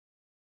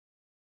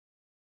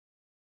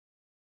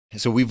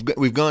So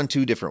we've gone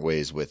two different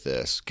ways with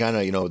this. Kind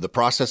of, the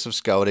process of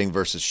scouting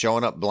versus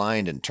showing up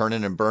blind and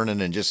turning and burning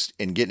and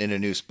getting into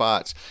new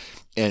spots.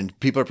 And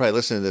people are probably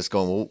listening to this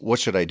going, well, what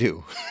should I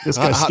do? This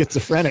guy's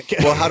schizophrenic.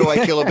 Well, how do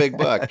I kill a big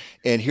buck?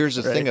 And here's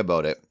the Right. thing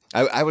about it.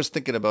 I was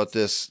thinking about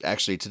this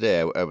actually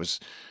today. I was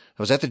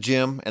at the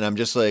gym and I'm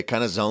just like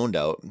kind of zoned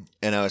out.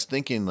 And I was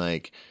thinking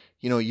like,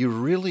 you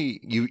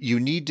really, you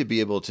need to be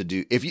able to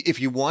do,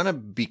 if you want to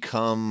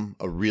become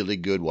a really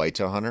good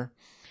whitetail hunter,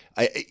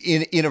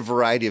 in a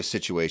variety of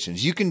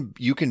situations, you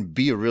can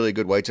be a really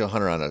good whitetail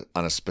hunter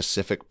on a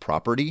specific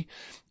property,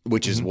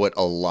 which is what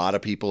a lot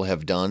of people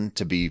have done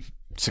to be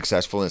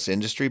successful in this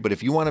industry. But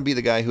if you want to be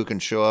the guy who can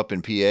show up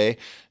in PA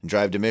and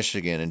drive to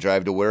Michigan and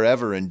drive to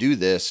wherever and do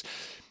this,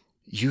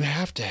 you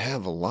have to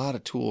have a lot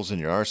of tools in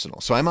your arsenal.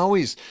 So I'm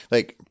always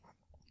like,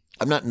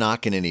 I'm not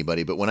knocking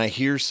anybody, but when I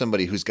hear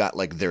somebody who's got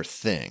like their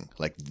thing,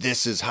 like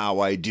this is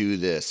how I do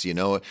this,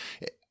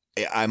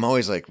 I'm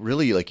always like,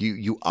 really, like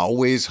you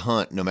always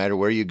hunt no matter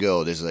where you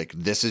go. There's like,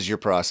 this is your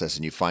process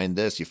and you find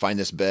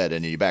this bed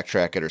and you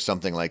backtrack it or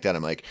something like that.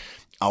 I'm like,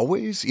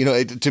 always,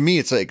 to me,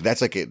 it's like,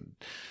 that's like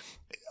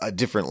a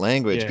different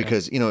language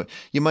because,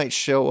 you might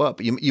show up,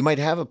 you might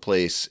have a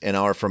place an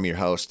hour from your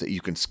house that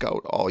you can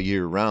scout all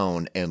year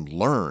round and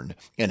learn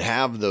and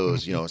have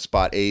those,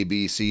 spot A,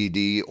 B, C,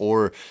 D,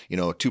 or,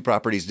 two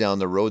properties down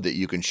the road that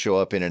you can show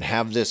up in and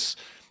have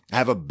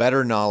a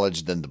better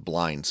knowledge than the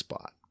blind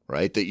spot.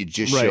 Right, that you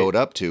just showed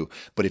up to.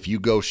 But if you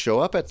go show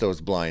up at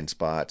those blind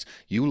spots,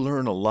 you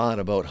learn a lot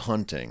about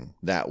hunting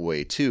that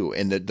way too.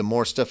 And the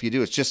more stuff you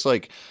do, it's just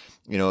like,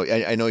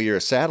 I know you're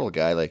a saddle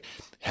guy, like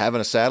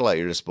having a saddle at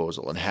your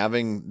disposal and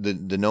having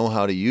the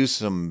know-how to use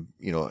some,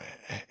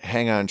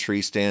 hang on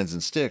tree stands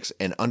and sticks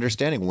and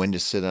understanding when to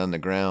sit on the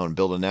ground,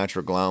 build a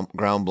natural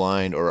ground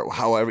blind or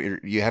however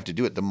you have to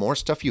do it. The more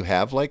stuff you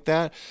have like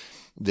that,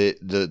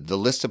 the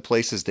list of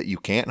places that you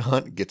can't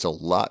hunt gets a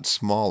lot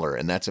smaller,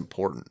 and that's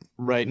important.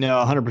 Right. No,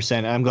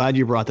 100%. I'm glad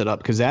you brought that up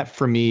because that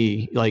for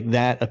me, like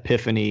that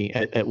epiphany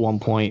at one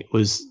point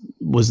was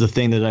the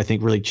thing that I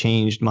think really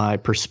changed my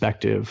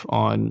perspective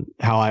on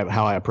how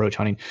I approach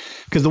hunting.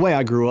 Because the way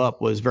I grew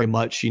up was very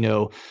much,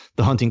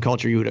 the hunting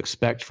culture you would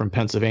expect from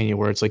Pennsylvania,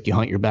 where it's like you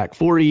hunt your back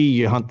 40,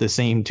 you hunt the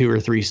same 2 or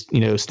 3,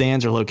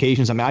 stands or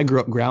locations. I mean, I grew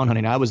up ground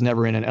hunting. I was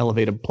never in an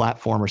elevated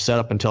platform or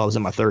setup until I was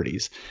in my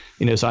 30s,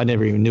 so I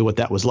never even knew what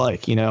that was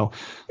like,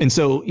 And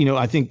so,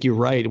 I think you're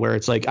right where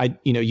it's like,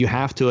 you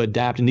have to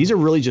adapt. And these are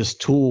really just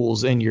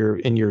tools in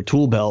your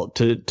tool belt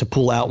to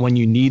pull out when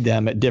you need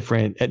them at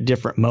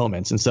different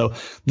moments. And so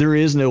there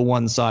is no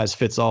one size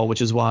fits all,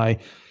 which is why,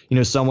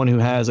 someone who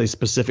has a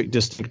specific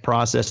distinct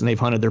process and they've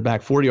hunted their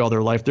back 40 all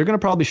their life, they're going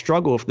to probably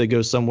struggle if they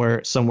go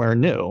somewhere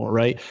new,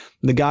 right?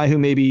 The guy who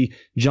maybe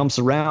jumps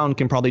around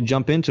can probably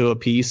jump into a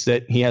piece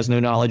that he has no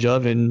knowledge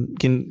of and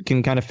can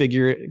kind of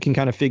figure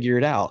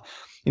it out.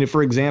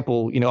 For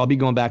example, I'll be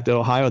going back to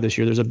Ohio this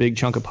year. There's a big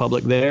chunk of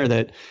public there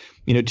that,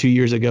 2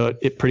 years ago,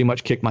 it pretty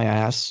much kicked my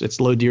ass. It's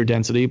low deer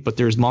density, but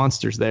there's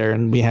monsters there.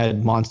 And we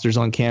had monsters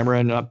on camera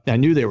and I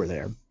knew they were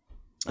there.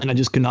 And I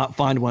just could not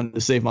find one to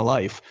save my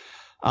life.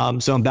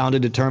 So I'm bound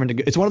and determined to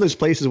go. It's one of those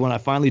places when I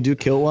finally do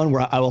kill one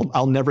where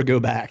I'll never go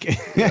back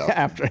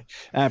after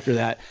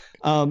that.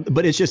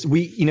 But it's just,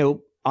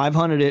 I've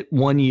hunted it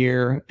 1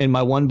 year and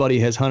my one buddy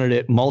has hunted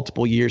it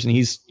multiple years and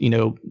he's,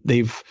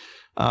 they've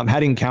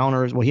had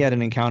encounters. Well, he had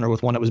an encounter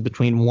with one that was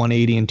between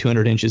 180 and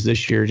 200 inches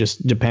this year,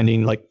 just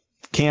depending like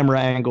camera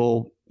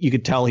angle. You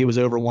could tell he was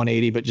over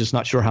 180, but just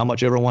not sure how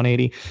much over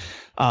 180.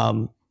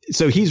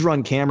 So he's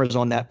run cameras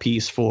on that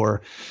piece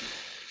for,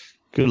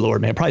 good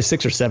Lord, man, probably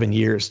 6 or 7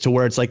 years to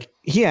where it's like,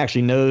 he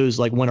actually knows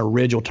like when a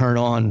ridge will turn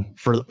on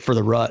for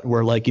the rut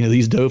where like,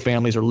 these doe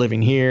families are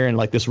living here and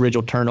like this ridge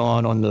will turn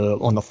on the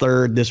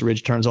 3rd, this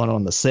ridge turns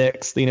on the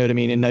 6th, you know what I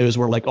mean? And knows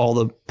where like all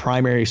the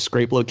primary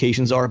scrape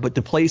locations are, but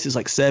the place is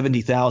like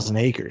 70,000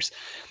 acres.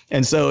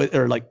 And so,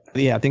 or like,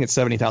 I think it's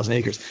 70,000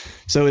 acres.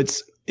 So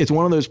it's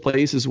one of those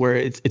places where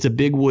it's a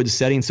big wood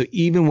setting. So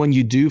even when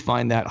you do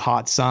find that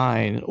hot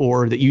sign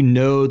or that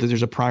that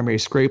there's a primary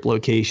scrape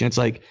location, it's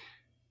like,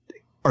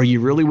 are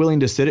you really willing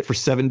to sit it for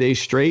 7 days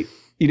straight?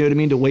 You know what I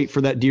mean? To wait for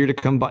that deer to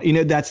come by.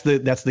 That's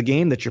the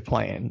game that you're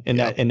playing in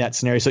that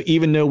scenario. So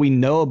even though we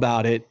know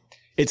about it,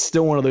 it's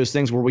still one of those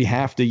things where we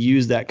have to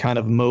use that kind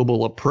of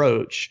mobile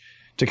approach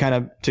to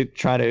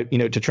try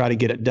to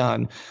get it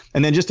done.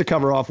 And then just to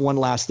cover off one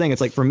last thing, it's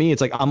like for me, it's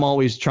like I'm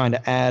always trying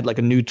to add like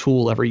a new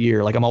tool every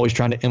year. Like I'm always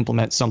trying to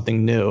implement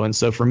something new. And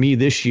so for me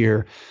this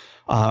year,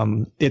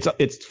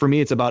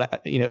 it's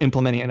about,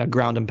 implementing a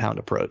ground and pound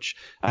approach.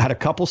 I had a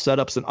couple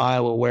setups in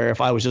Iowa where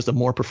if I was just a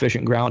more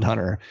proficient ground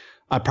hunter,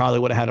 I probably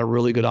would have had a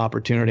really good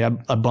opportunity. I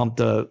bumped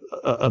a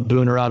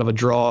booner out of a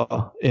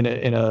draw in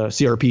a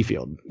CRP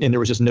field and there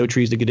was just no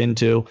trees to get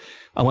into.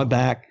 I went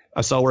back,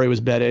 I saw where he was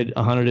bedded.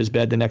 I hunted his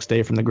bed the next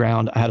day from the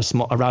ground. I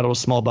rattled a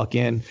small buck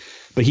in,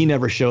 but he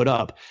never showed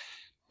up.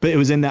 But it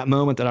was in that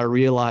moment that I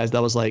realized I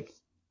was like,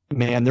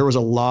 man, there was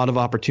a lot of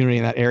opportunity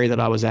in that area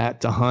that I was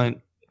at to hunt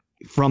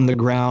from the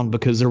ground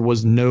because there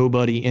was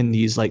nobody in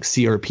these like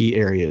CRP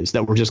areas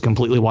that were just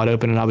completely wide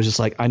open. And I was just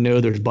like, I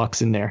know there's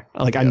bucks in there.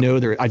 Like, I know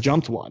I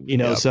jumped one, you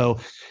know? So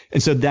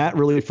that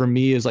really for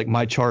me is like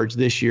my charge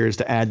this year is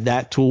to add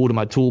that tool to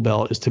my tool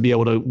belt, is to be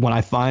able to, when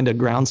I find a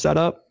ground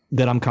setup,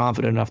 that I'm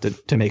confident enough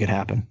to make it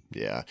happen.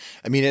 Yeah.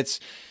 I mean, it's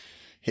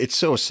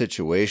so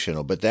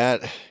situational, but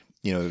that,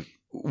 you know,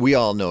 we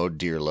all know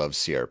deer love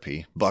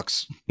CRP.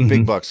 Bucks,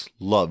 big bucks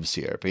love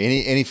CRP.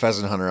 Any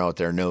pheasant hunter out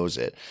there knows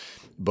it.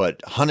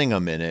 But hunting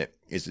them in it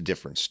is a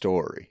different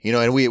story, you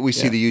know. And we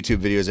see the YouTube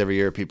videos every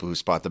year, people who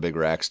spot the big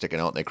rack sticking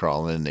out and they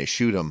crawl in and they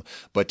shoot them.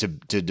 But to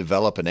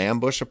develop an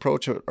ambush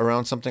approach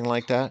around something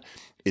like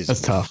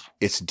that's tough.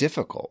 It's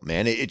difficult,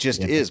 man. It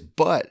just is.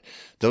 But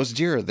those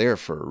deer are there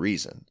for a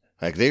reason.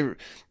 Like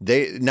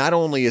they not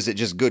only is it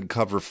just good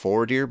cover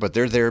for deer, but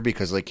they're there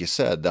because, like you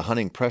said, the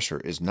hunting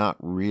pressure is not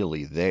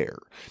really there,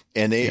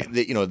 and they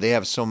you know, they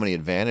have so many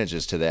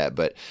advantages to that.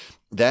 But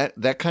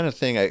that kind of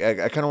thing,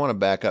 I kind of want to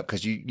back up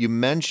because you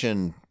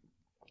mentioned,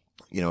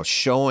 you know,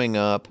 showing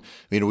up.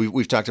 You know,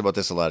 we've talked about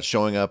this a lot,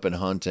 showing up and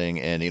hunting,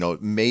 and, you know,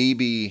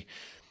 maybe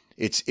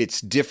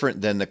it's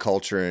different than the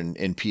culture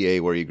in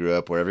PA where you grew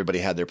up, where everybody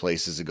had their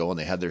places to go and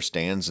they had their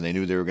stands and they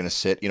knew they were going to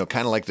sit, you know,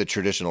 kind of like the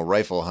traditional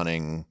rifle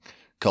hunting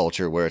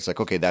culture where it's like,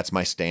 okay, that's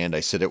my stand. I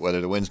sit it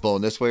whether the wind's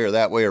blowing this way or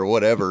that way or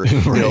whatever,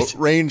 right. You know,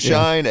 rain,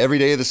 shine, every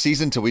day of the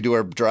season till we do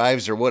our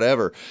drives or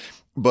whatever.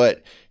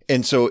 But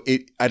and so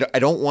I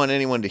don't want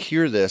anyone to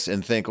hear this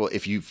and think, well,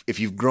 if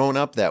you've grown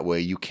up that way,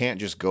 you can't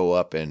just go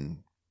up and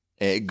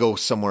go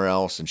somewhere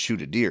else and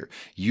shoot a deer.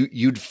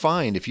 You'd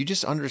find, if you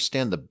just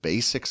understand the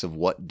basics of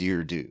what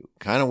deer do,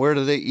 kind of where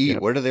do they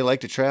eat, where do they like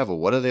to travel,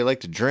 what do they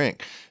like to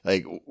drink,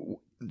 like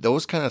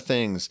those kind of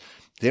things,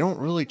 they don't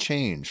really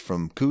change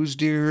from coos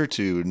deer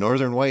to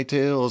northern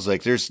whitetails.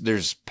 Like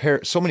there's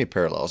so many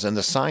parallels, and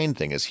the sign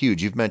thing is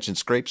huge. You've mentioned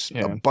scrapes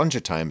a bunch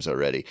of times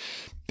already.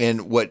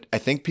 And what I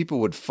think people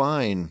would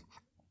find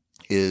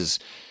is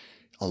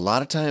a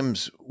lot of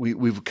times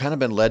we've kind of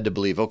been led to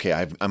believe, okay,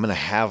 I'm going to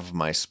have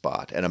my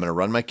spot and I'm going to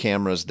run my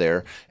cameras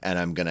there and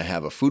I'm going to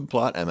have a food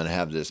plot. I'm going to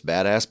have this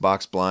badass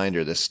box blind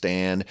or this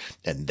stand,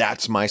 and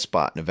that's my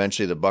spot. And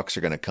eventually the bucks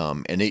are going to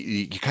come, and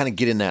you kind of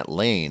get in that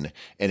lane,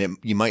 and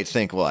you might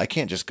think, well, I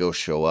can't just go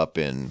show up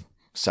in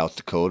South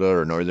Dakota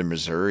or northern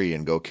Missouri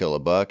and go kill a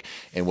buck.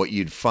 And what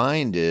you'd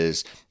find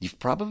is you've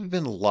probably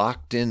been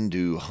locked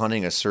into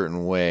hunting a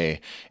certain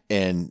way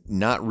and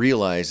not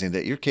realizing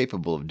that you're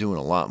capable of doing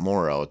a lot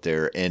more out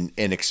there and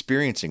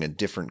experiencing a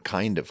different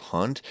kind of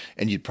hunt.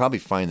 And you'd probably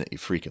find that you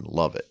freaking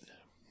love it.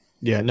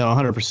 Yeah, no,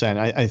 100%.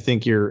 I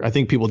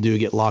think people do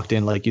get locked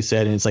in, like you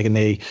said, and it's like, and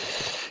they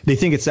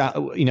think it's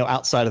out, you know,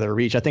 outside of their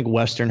reach. I think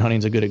Western hunting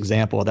is a good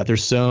example of that.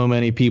 There's so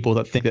many people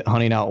that think that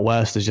hunting out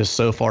West is just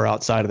so far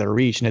outside of their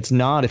reach. And it's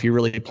not, if you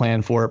really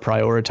plan for it,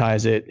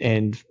 prioritize it,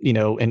 and, you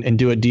know, and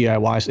do a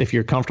DIY. If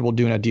you're comfortable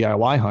doing a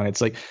DIY hunt, it's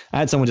like, I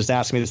had someone just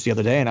ask me this the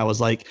other day, and I was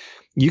like,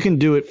 you can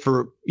do it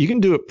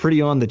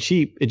pretty on the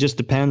cheap. It just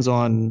depends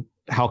on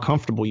how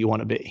comfortable you want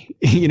to be.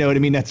 You know what I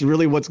mean? That's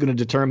really what's going to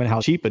determine how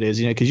cheap it is,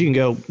 you know, because you can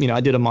go, you know, I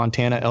did a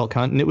Montana elk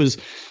hunt and it was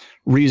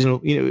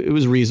reasonable. You know, it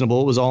was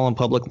reasonable. It was all on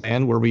public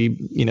land where we,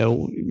 you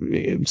know,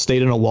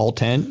 stayed in a wall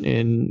tent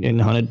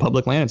and hunted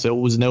public land. So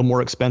it was no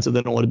more expensive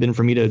than it would have been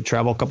for me to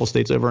travel a couple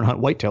states over and hunt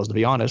whitetails, to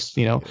be honest,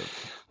 you know.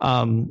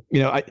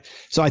 You know,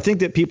 so I think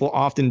that people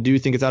often do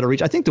think it's out of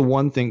reach. I think the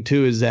one thing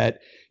too is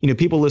that, you know,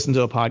 people listen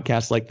to a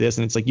podcast like this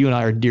and it's like, you and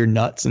I are deer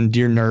nuts and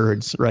deer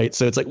nerds, right?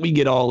 So it's like we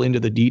get all into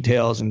the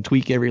details and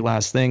tweak every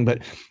last thing. But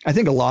I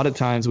think a lot of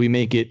times we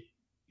make it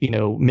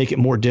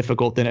more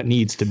difficult than it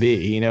needs to be,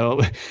 you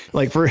know.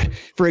 Like for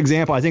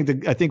example, I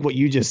think what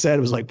you just said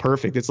was like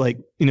perfect. It's like,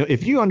 you know,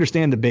 if you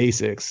understand the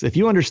basics, if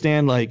you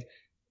understand, like,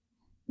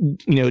 you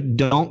know,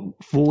 don't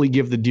fully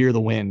give the deer the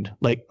wind,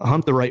 like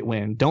hunt the right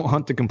wind, don't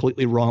hunt the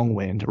completely wrong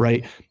wind,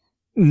 right?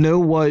 Know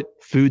what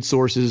food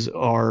sources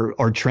are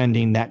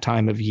trending that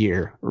time of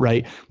year,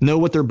 right? Know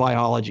what their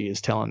biology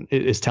is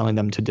telling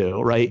them to do,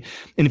 right?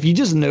 And if you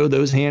just know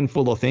those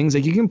handful of things,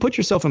 like, you can put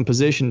yourself in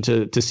position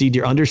to see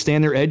deer,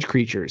 understand their edge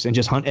creatures, and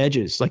just hunt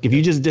edges. Like if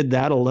you just did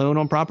that alone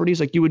on properties,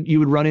 like you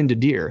would run into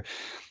deer.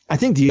 I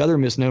think the other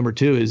misnomer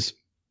too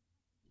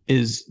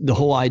is the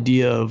whole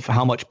idea of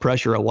how much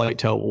pressure a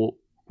whitetail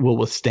will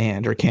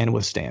withstand or can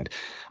withstand.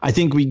 I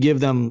think we give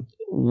them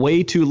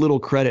way too little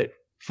credit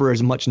for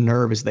as much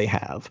nerve as they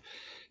have,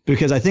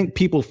 because I think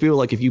people feel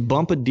like if you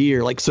bump a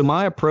deer, like, so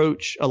my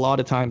approach a lot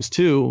of times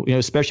too, you know,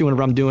 especially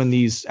whenever I'm doing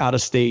these out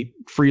of state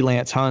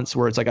freelance hunts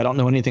where it's like, I don't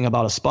know anything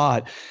about a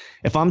spot.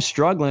 If I'm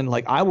struggling,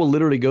 like, I will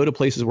literally go to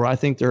places where I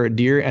think there are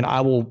deer and I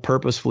will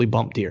purposefully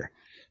bump deer,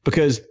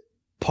 because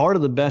part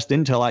of the best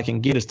intel I can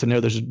get is to know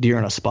there's a deer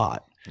in a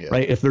spot. Yeah.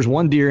 Right. If there's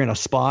one deer in a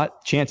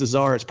spot, chances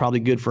are it's probably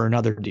good for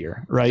another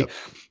deer. Right. Yep.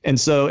 And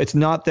so it's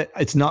not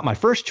my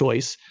first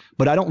choice,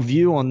 but I don't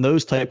view on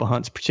those type of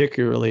hunts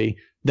particularly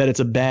that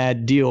it's a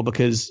bad deal,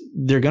 because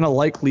they're going to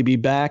likely be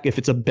back. If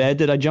it's a bed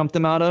that I jumped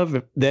them out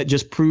of, that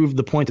just proved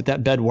the point that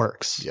that bed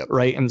works. Yep.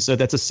 Right. And so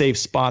that's a safe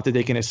spot that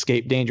they can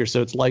escape danger. So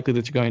it's likely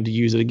that they're going to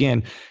use it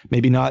again.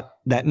 Maybe not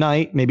that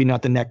night, maybe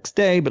not the next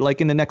day, but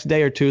like in the next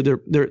day or two,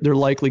 they're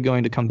likely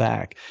going to come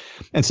back.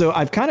 And so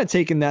I've kind of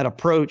taken that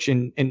approach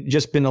and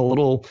just been a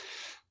little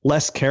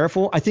less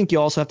careful. I think you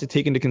also have to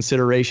take into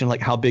consideration,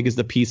 like, how big is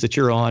the piece that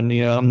you're on.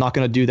 You know, I'm not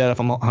going to do that if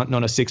I'm hunting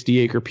on a 60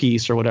 acre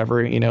piece or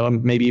whatever, you know,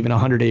 maybe even a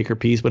 100 acre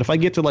piece. But if I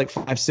get to like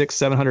 500, 600,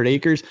 700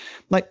 acres,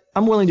 like,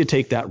 I'm willing to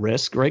take that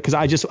risk, right? Because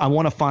I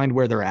want to find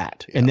where they're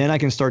at, and then I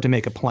can start to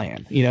make a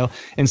plan, you know.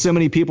 And so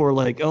many people are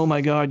like, oh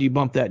my God, you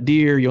bumped that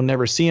deer, you'll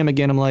never see him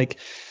again. I'm like,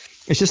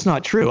 it's just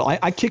not true.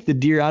 I kicked the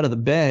deer out of the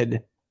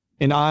bed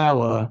in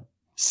Iowa,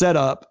 set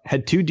up,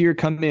 had 2 deer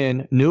come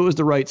in, knew it was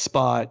the right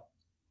spot,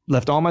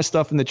 left all my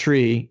stuff in the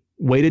tree,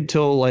 waited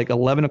till like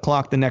 11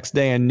 o'clock the next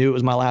day and knew it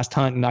was my last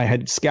hunt. And I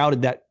had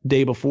scouted that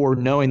day before,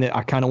 knowing that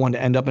I kind of wanted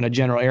to end up in a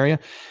general area.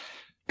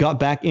 Got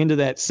back into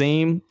that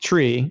same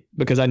tree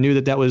because I knew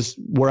that that was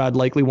where I'd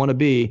likely want to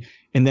be.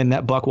 And then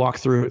that buck walked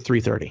through at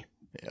 3:30.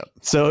 Yep.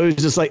 So it was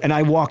just like, and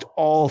I walked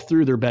all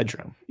through their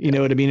bedroom, you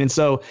know what I mean? And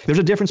so there's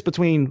a difference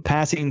between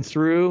passing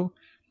through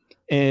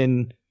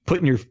and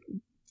putting your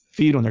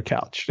feet on their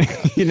couch.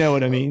 You know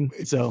what I mean?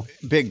 So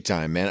big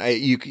time, man.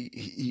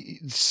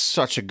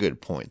 Such a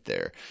good point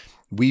there.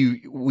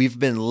 We've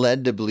been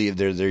led to believe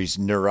there's these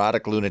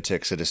neurotic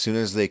lunatics that as soon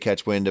as they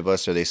catch wind of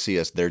us or they see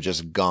us, they're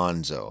just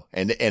gonzo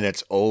and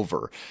it's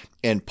over.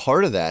 And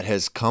part of that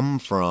has come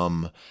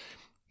from,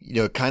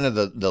 you know, kind of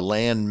the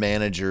land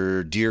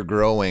manager, deer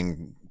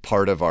growing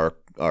part of our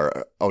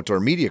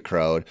outdoor media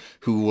crowd,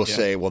 who will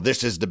say, well,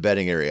 this is the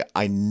bedding area,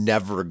 I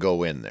never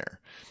go in there.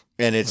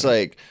 And it's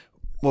like,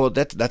 well,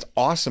 that's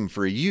awesome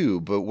for you,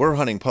 but we're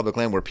hunting public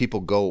land where people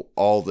go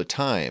all the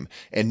time.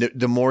 And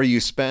the more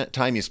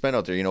time you spend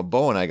out there, you know,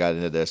 Bo and I got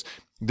into this,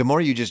 the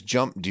more you just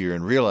jump deer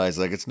and realize,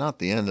 like, it's not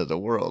the end of the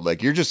world.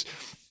 Like,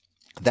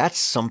 that's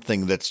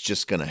something that's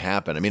just going to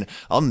happen. I mean,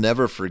 I'll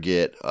never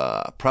forget,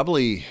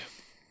 probably,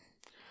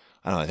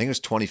 I don't know, I think it was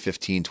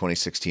 2015,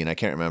 2016. I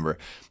can't remember.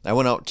 I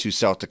went out to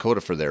South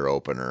Dakota for their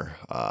opener.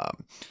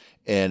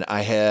 And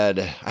I had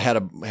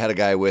a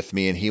guy with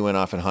me, and he went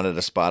off and hunted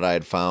a spot I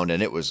had found,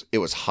 and it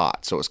was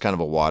hot. So it was kind of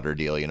a water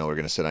deal. You know, we're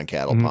going to sit on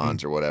cattle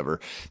ponds or whatever.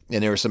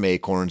 And there were some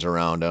acorns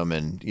around them.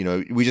 And, you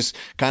know, we just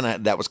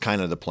that was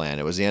kind of the plan.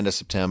 It was the end of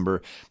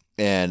September.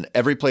 And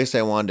every place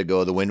I wanted to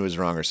go, the wind was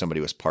wrong or somebody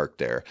was parked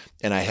there.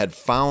 And I had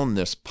found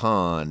this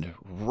pond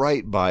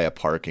right by a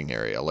parking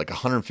area, like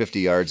 150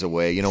 yards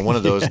away, you know, one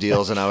of those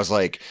deals. And I was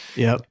like,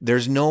 yep,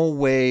 there's no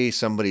way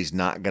somebody's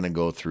not going to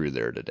go through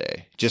there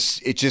today.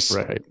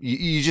 Right.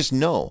 You just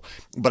know.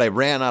 But I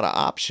ran out of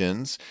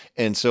options.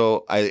 And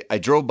so I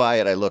drove by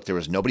it. I looked, there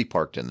was nobody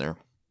parked in there.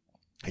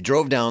 I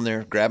drove down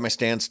there, grabbed my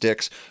stand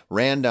sticks,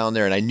 ran down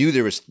there, and I knew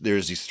there's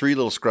these 3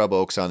 little scrub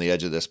oaks on the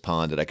edge of this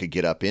pond that I could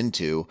get up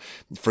into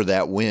for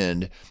that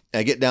wind.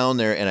 I get down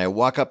there and I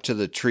walk up to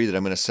the tree that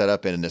I'm going to set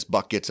up in, and this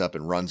buck gets up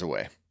and runs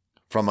away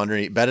from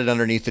underneath, bedded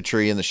underneath the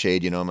tree in the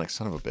shade. You know, I'm like,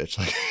 son of a bitch,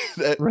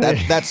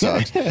 like that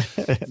sucks.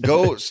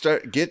 Go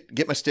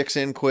get my sticks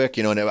in quick,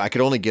 you know. And I could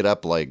only get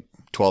up like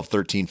 12,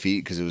 13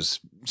 feet because it was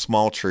a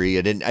small tree.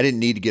 I didn't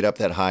need to get up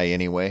that high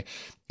anyway.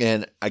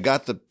 And I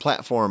got the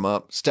platform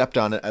up, stepped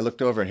on it. I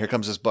looked over, and here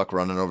comes this buck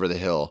running over the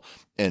hill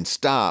and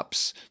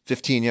stops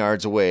 15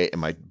 yards away.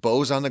 And my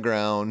bow's on the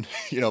ground.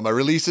 You know, my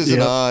release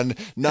isn't on,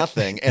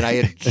 nothing. And I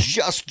had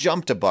just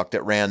jumped a buck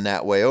that ran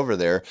that way over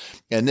there.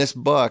 And this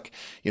buck,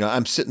 you know,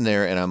 I'm sitting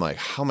there and I'm like,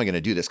 how am I going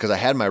to do this? Because I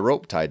had my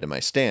rope tied to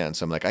my stand.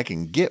 So I'm like, I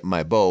can get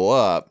my bow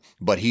up,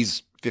 but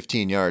he's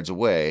 15 yards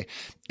away.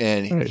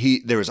 And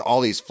there was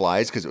all these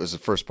flies because it was the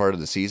first part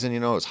of the season, you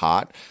know, it was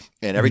hot.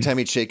 And every time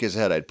he'd shake his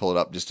head, I'd pull it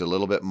up just a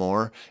little bit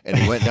more. And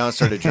he went down,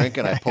 started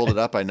drinking. I pulled it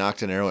up. I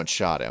knocked an arrow and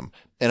shot him.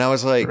 And I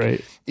was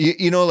like,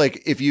 you know,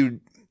 like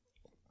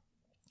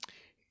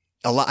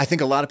I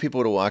think a lot of people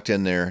would have walked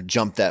in there,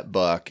 jumped that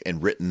buck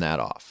and written that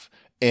off.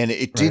 And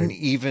it didn't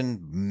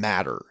even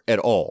matter at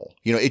all.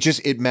 You know,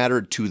 it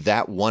mattered to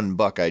that one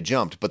buck I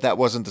jumped, but that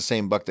wasn't the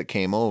same buck that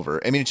came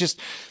over. I mean,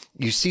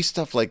 you see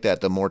stuff like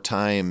that, the more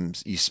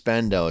times you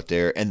spend out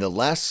there, and the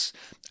less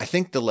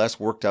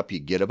worked up you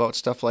get about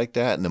stuff like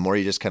that. And the more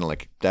you just kind of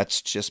like,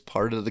 that's just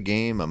part of the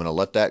game. I'm going to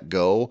let that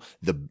go.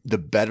 The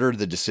better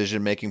the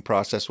decision-making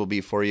process will be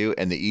for you,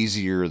 and the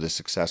easier the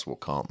success will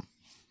come.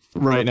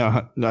 Right. No,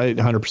 I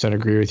 100%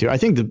 agree with you. I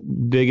think the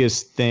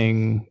biggest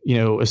thing, you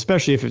know,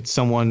 especially if it's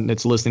someone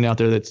that's listening out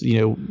there that's, you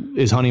know,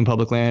 is hunting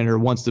public land or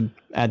wants to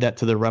add that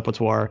to their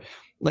repertoire,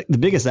 like the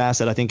biggest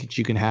asset I think that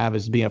you can have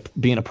is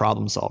being a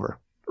problem solver,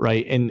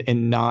 right?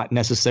 And not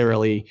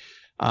necessarily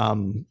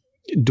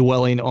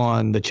dwelling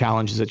on the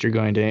challenges that you're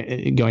going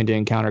to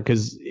encounter.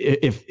 Because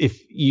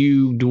if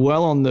you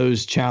dwell on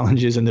those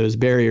challenges and those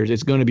barriers,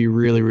 it's going to be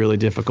really, really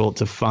difficult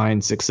to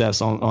find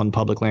success on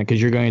public land, because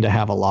you're going to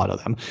have a lot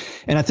of them.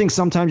 And I think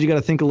sometimes you got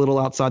to think a little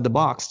outside the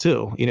box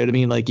too. You know what I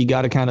mean? Like, you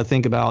got to kind of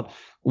think about,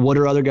 what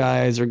are other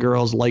guys or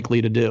girls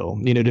likely to do?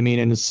 You know what I mean?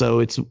 And so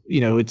it's,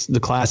 it's the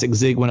classic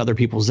zig when other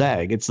people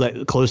zag. It's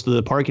like close to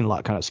the parking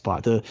lot kind of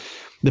spot.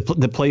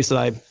 The place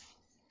that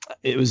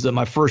it was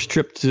my first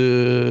trip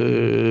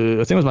to,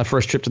 I think it was my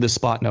first trip to this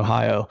spot in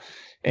Ohio.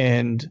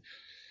 And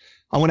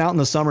I went out in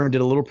the summer and did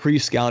a little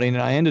pre-scouting,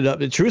 and I ended up,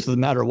 the truth of the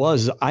matter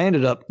was, I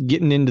ended up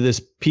getting into this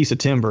piece of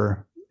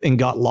timber and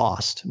got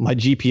lost. My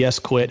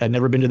GPS quit. I'd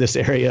never been to this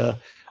area.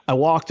 I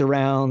walked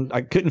around.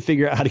 I couldn't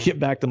figure out how to get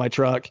back to my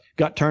truck,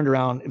 got turned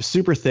around. It was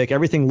super thick.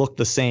 Everything looked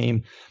the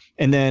same.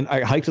 And then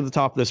I hiked to the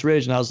top of this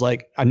ridge, and I was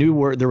like, I knew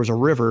where there was a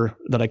river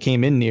that I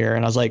came in near.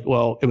 And I was like,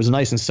 well, it was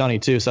nice and sunny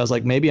too. So I was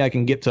like, maybe I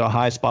can get to a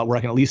high spot where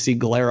I can at least see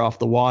glare off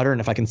the water.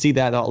 And if I can see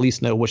that, I'll at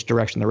least know which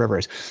direction the river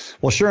is.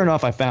 Well, sure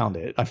enough, I found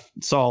it. I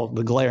saw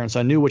the glare. And so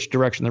I knew which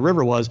direction the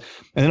river was.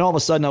 And then all of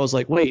a sudden I was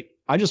like, wait,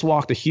 I just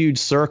walked a huge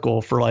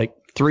circle for like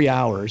 3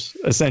 hours,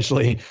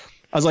 essentially.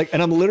 I was like,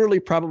 and I'm literally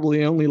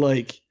probably only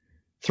like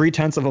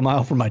 0.3 of a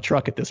mile from my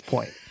truck at this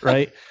point.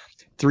 Right.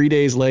 3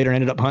 days later, I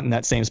ended up hunting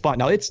that same spot.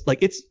 Now it's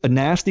a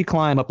nasty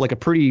climb up like a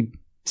pretty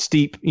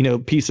steep,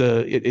 piece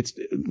of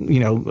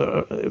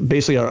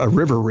basically a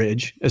river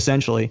ridge,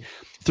 essentially,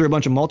 through a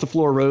bunch of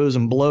multiflora rows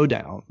and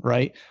blowdown.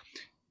 Right.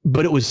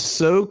 But it was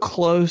so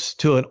close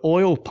to an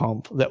oil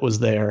pump that was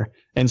there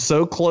and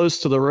so close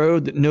to the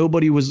road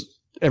that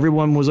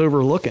everyone was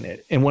overlooking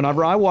it. And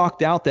whenever I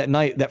walked out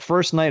that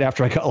first night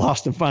after I got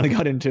lost and finally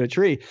got into a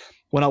tree,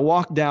 when I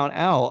walked down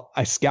out,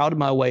 I scouted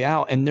my way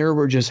out, and there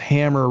were just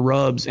hammer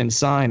rubs and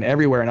sign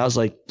everywhere. And I was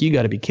like, you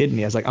got to be kidding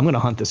me. I was like, I'm going to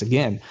hunt this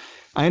again.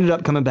 I ended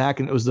up coming back,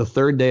 and it was the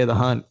third day of the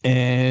hunt.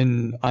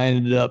 And I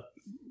ended up,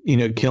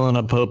 killing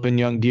a pope and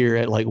young deer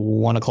at like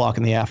 1 o'clock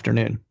in the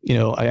afternoon.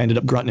 I ended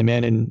up grunting him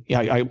in, and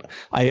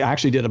I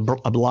actually did a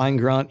blind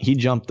grunt. He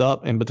jumped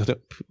up, and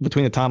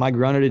between the time I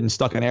grunted and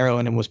stuck an arrow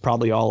in him was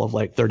probably all of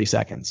like 30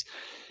 seconds.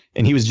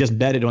 And he was just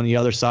bedded on the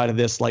other side of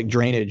this like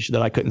drainage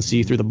that I couldn't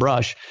see through the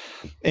brush.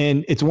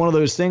 And it's one of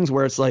those things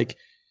where it's like,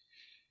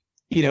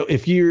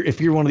 if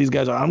you're one of these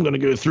guys, I'm going to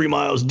go 3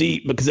 miles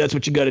deep because that's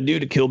what you got to do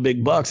to kill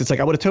big bucks. It's like,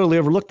 I would have totally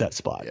overlooked that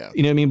spot. Yeah.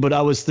 You know what I mean? But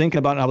I was thinking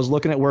about it. I was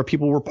looking at where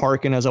people were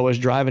parking as I was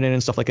driving in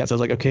and stuff like that. So I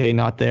was like, okay,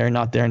 not there,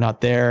 not there,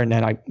 not there. And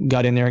then I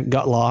got in there and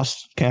got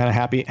lost, kind of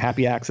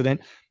happy accident.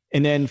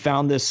 And then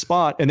found this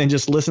spot and then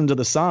just listened to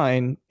the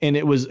sign, and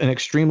it was an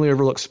extremely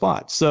overlooked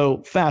spot.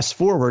 So fast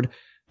forward,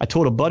 I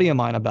told a buddy of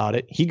mine about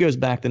it. He goes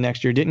back the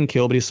next year, didn't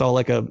kill, but he saw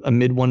like a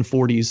mid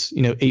 140s,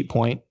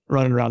 8-point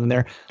running around in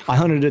there. I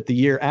hunted it the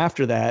year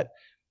after that,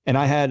 and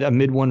I had a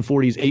mid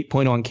 140s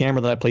 8-point on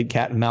camera that I played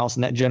cat and mouse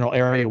in that general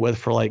area with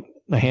for like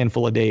a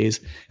handful of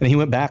days. And he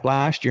went back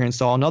last year and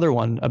saw another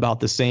one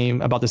about the same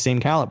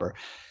caliber.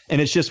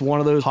 And it's just one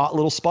of those hot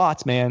little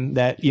spots, man,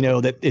 that,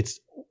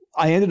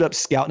 I ended up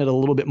scouting it a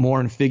little bit more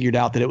and figured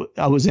out that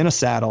I was in a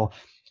saddle,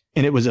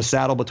 and it was a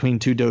saddle between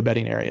 2 doe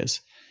bedding areas.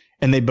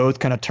 And they both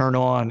kind of turn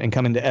on and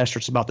come into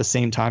estrus about the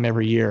same time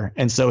every year.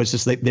 And so it's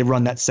just they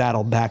run that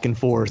saddle back and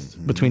forth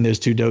between those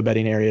 2 doe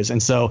bedding areas.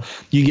 And so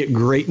you get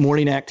great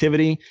morning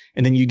activity,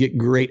 and then you get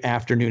great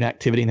afternoon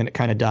activity, and then it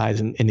kind of dies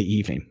in the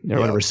evening or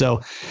whatever.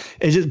 So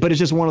it's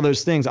just one of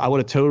those things. I would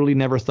have totally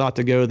never thought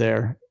to go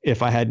there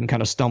if I hadn't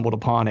kind of stumbled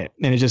upon it.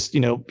 And it's just,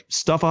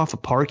 stuff off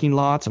of parking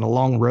lots and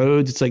along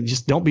roads. It's like,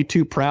 just don't be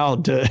too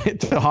proud to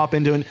hop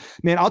into it.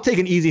 Man, I'll take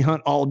an easy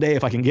hunt all day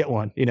if I can get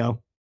one,